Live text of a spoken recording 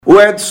O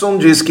Edson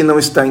diz que não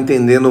está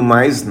entendendo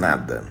mais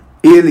nada.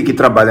 Ele, que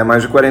trabalha há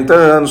mais de 40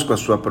 anos com a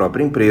sua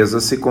própria empresa,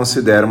 se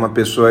considera uma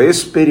pessoa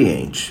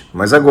experiente,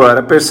 mas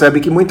agora percebe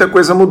que muita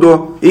coisa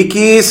mudou e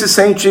que se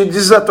sente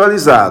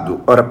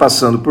desatualizado, ora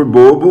passando por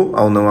bobo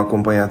ao não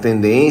acompanhar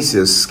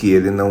tendências que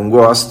ele não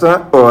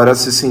gosta, ora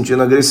se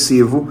sentindo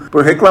agressivo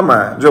por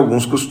reclamar de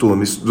alguns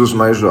costumes dos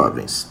mais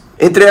jovens.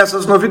 Entre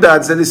essas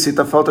novidades, ele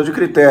cita a falta de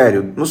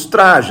critério nos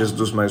trajes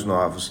dos mais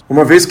novos,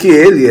 uma vez que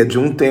ele é de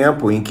um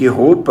tempo em que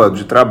roupa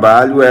de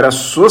trabalho era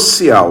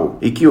social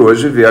e que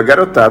hoje vê a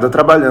garotada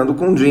trabalhando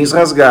com jeans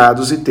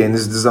rasgados e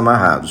tênis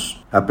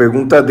desamarrados. A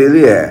pergunta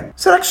dele é: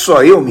 será que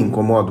só eu me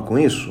incomodo com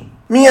isso?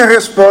 Minha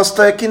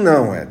resposta é que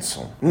não,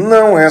 Edson.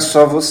 Não é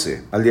só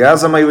você.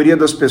 Aliás, a maioria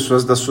das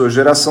pessoas da sua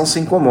geração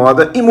se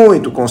incomoda e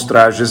muito com os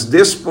trajes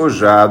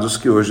despojados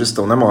que hoje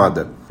estão na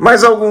moda.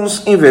 Mas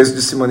alguns, em vez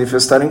de se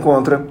manifestarem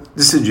contra,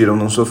 decidiram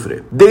não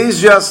sofrer.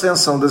 Desde a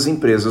ascensão das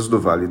empresas do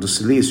Vale do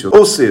Silício,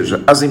 ou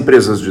seja, as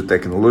empresas de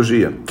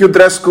tecnologia, que o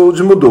dress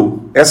code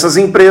mudou. Essas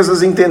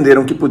empresas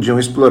entenderam que podiam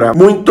explorar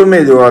muito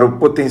melhor o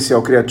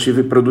potencial criativo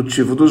e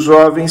produtivo dos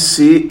jovens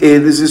se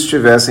eles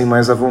estivessem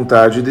mais à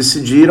vontade e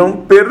decidiram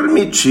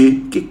permitir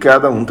que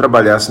cada um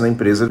trabalhasse na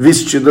empresa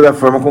vestido da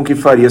forma com que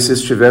faria se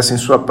estivesse em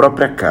sua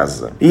própria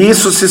casa. E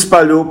isso se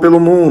espalhou pelo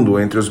mundo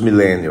entre os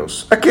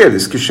millennials,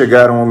 aqueles que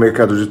chegaram ao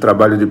mercado de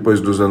trabalho depois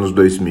dos anos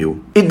 2000,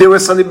 e deu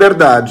essa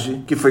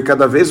liberdade que foi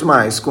cada vez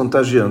mais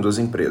contagiando as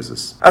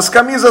empresas. As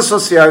camisas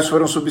sociais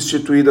foram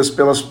substituídas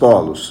pelas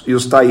polos e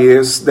os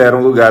taillés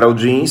deram lugar ao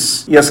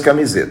jeans e às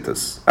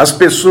camisetas. As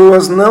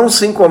pessoas não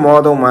se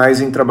incomodam mais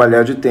em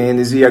trabalhar de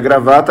tênis e a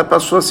gravata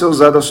passou a ser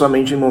usada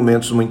somente em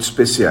momentos muito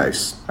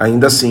especiais.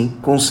 Ainda assim,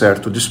 com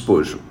certo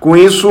despojo. Com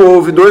isso,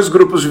 houve dois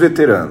grupos de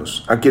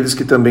veteranos, aqueles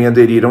que também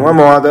aderiram à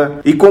moda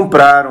e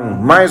compraram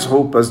mais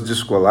roupas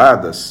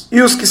descoladas,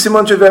 e os que se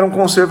mantiveram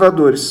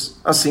conservadores,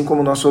 assim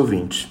como nosso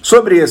ouvinte.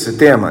 Sobre esse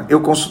tema, eu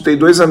consultei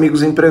dois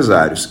amigos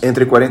empresários,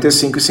 entre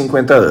 45 e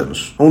 50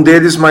 anos. Um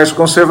deles, mais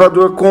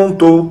conservador,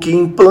 contou que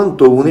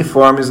implantou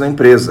uniformes na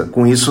empresa.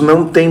 Com isso,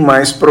 não tem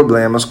mais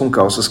problemas com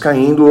calças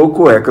caindo ou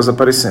cuecas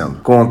aparecendo.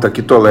 Conta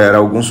que tolera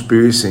alguns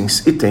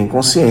piercings e tem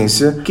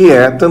consciência que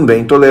é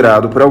também tolerado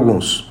por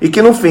alguns, e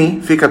que no fim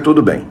fica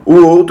tudo bem.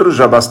 O outro,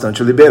 já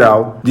bastante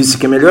liberal, disse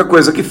que a melhor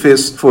coisa que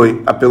fez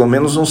foi, há pelo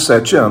menos uns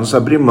 7 anos,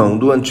 abrir mão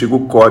do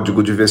antigo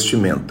código de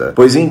vestimenta,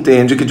 pois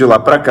entende que de lá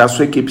para cá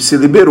sua equipe se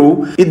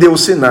liberou e deu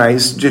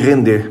sinais de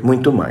render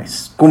muito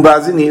mais. Com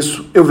base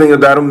nisso, eu venho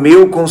dar o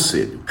meu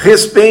conselho.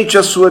 Respeite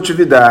a sua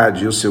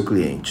atividade e o seu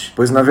cliente,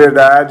 pois na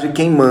verdade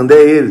quem manda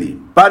é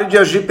ele. Pare de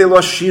agir pelo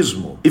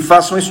achismo e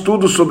faça um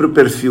estudo sobre o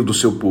perfil do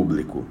seu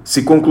público.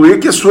 Se concluir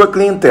que a sua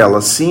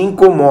clientela se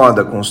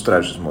incomoda com os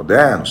trajes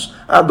modernos,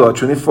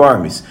 adote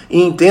uniformes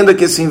e entenda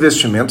que esse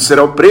investimento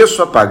será o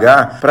preço a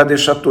pagar para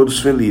deixar todos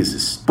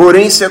felizes.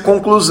 Porém, se a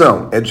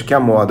conclusão é de que a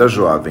moda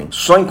jovem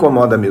só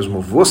incomoda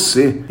mesmo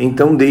você,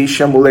 então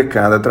deixe a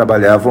molecada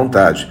trabalhar à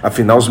vontade.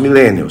 Afinal, os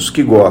millennials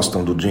que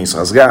gostam do jeans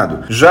rasgado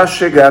já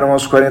chegaram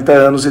aos 40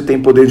 anos e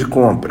têm poder de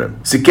compra.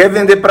 Se quer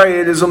vender para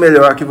eles, o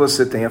melhor que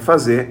você tem a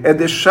fazer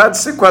é deixar de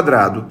ser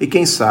quadrado e,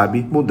 quem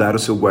sabe, mudar o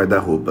seu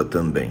guarda-roupa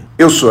também.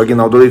 Eu sou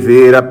Aguinaldo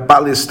Oliveira,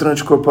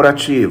 palestrante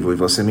corporativo, e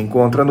você me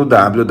encontra no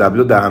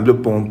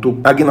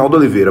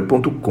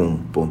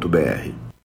www.aguinaldooliveira.com.br.